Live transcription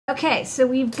Okay, so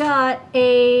we've got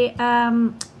a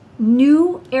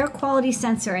new air quality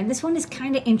sensor, and this one is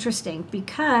kind of interesting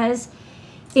because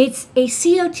it's a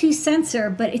CO2 sensor,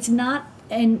 but it's not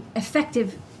an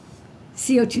effective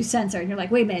CO2 sensor. And you're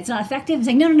like, wait a minute, it's not effective? I'm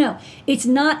saying, no, it's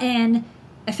not an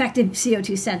effective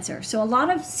CO2 sensor. So a lot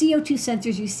of CO2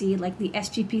 sensors you see, like the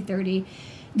SGP-30,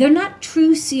 they're not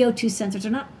true CO2 sensors.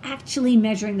 They're not actually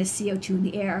measuring the CO2 in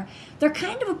the air. They're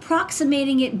kind of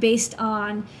approximating it based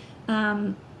on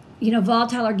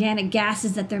volatile organic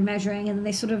gases that they're measuring, and then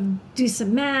they sort of do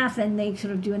some math and they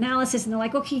sort of do analysis, and they're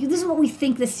like, okay, this is what we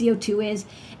think the CO2 is,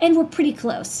 and we're pretty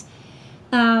close.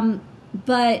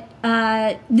 But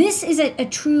this is a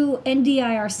true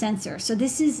NDIR sensor. So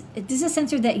this is a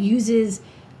sensor that uses,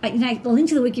 I linked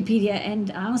to the Wikipedia, and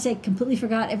I honestly completely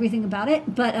forgot everything about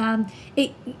it, but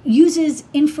it uses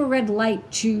infrared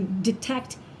light to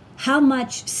detect how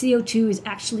much CO2 is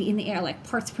actually in the air, like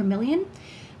parts per million.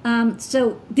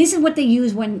 So this is what they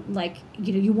use when,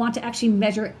 you want to actually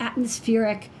measure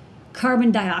atmospheric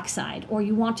carbon dioxide, or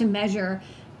you want to measure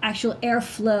actual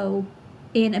airflow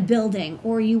in a building,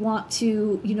 or you want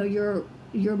to,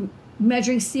 you're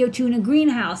measuring CO2 in a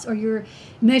greenhouse, or you're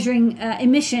measuring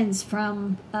emissions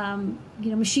from,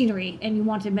 machinery, and you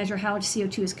want to measure how much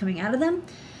CO2 is coming out of them.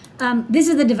 This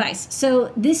is the device.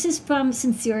 So this is from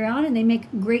Sensirion, and they make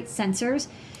great sensors.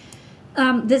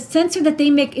 The sensor that they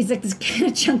make is like this kind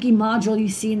of chunky module you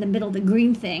see in the middle, the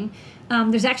green thing.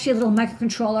 There's actually a little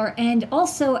microcontroller and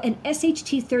also an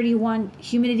SHT-31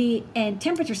 humidity and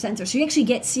temperature sensor. So you actually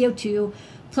get CO2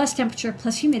 plus temperature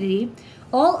plus humidity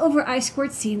all over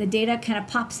I²C, and the data kind of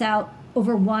pops out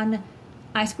over one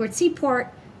I²C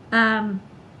port. We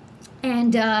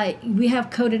have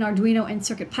code in Arduino and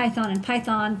CircuitPython and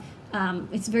Python.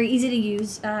 It's very easy to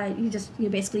use. You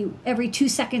basically every 2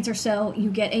 seconds or so you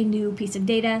get a new piece of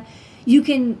data. You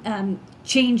can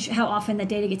change how often that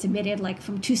data gets emitted, like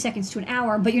from 2 seconds to an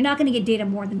hour, but you're not going to get data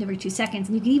more than every 2 seconds.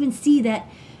 And you can even see that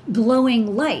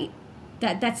glowing light.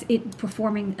 That's it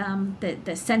performing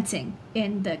the sensing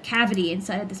in the cavity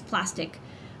inside of this plastic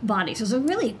body. So it's a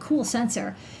really cool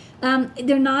sensor.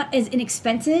 They're not as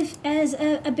inexpensive as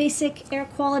a basic air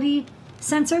quality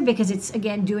sensor because it's,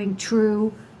 again, doing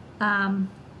true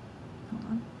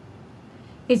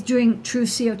it's doing true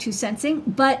CO2 sensing,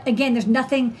 but again, there's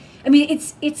nothing. I mean,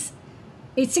 it's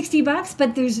 $60,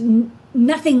 but there's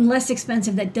nothing less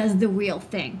expensive that does the real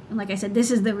thing. And like I said, this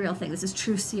is the real thing. This is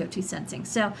true CO2 sensing.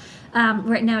 So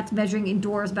right now, it's measuring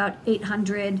indoors about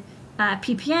 800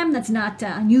 ppm. That's not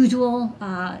unusual.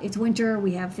 It's winter.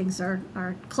 We have things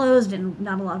are closed and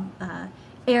not a lot of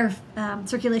air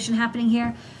circulation happening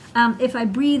here. If I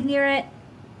breathe near it,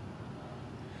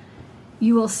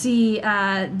 you will see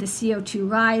the CO2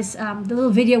 rise. The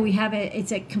little video we have,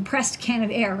 it's a compressed can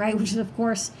of air, right? Which is, of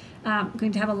course,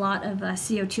 going to have a lot of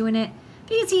CO2 in it.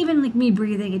 But you can see even like me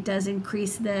breathing, it does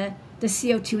increase the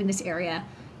CO2 in this area.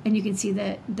 And you can see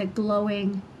the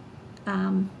glowing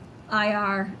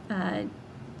IR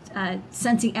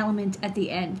sensing element at the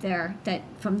end there, that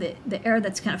from the air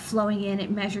that's kind of flowing in,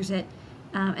 it measures it.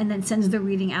 And then sends the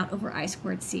reading out over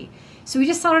I²C. So we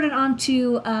just soldered it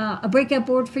onto a breakout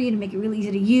board for you to make it really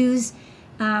easy to use.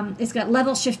 It's got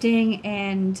level shifting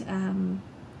and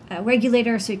a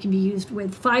regulator, so it can be used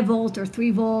with 5 volt or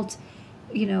 3 volt,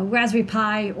 Raspberry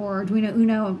Pi or Arduino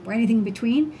Uno or anything in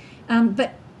between.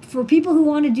 But for people who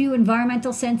want to do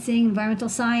environmental sensing, environmental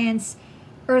science,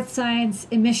 earth science,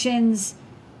 emissions,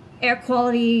 air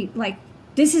quality,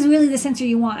 this is really the sensor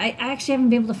you want. I actually haven't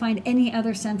been able to find any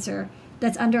other sensor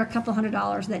that's under a couple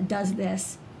 $100 that does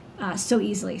this so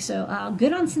easily. So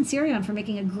good on Sensirion for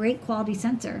making a great quality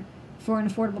sensor for an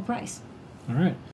affordable price. All right.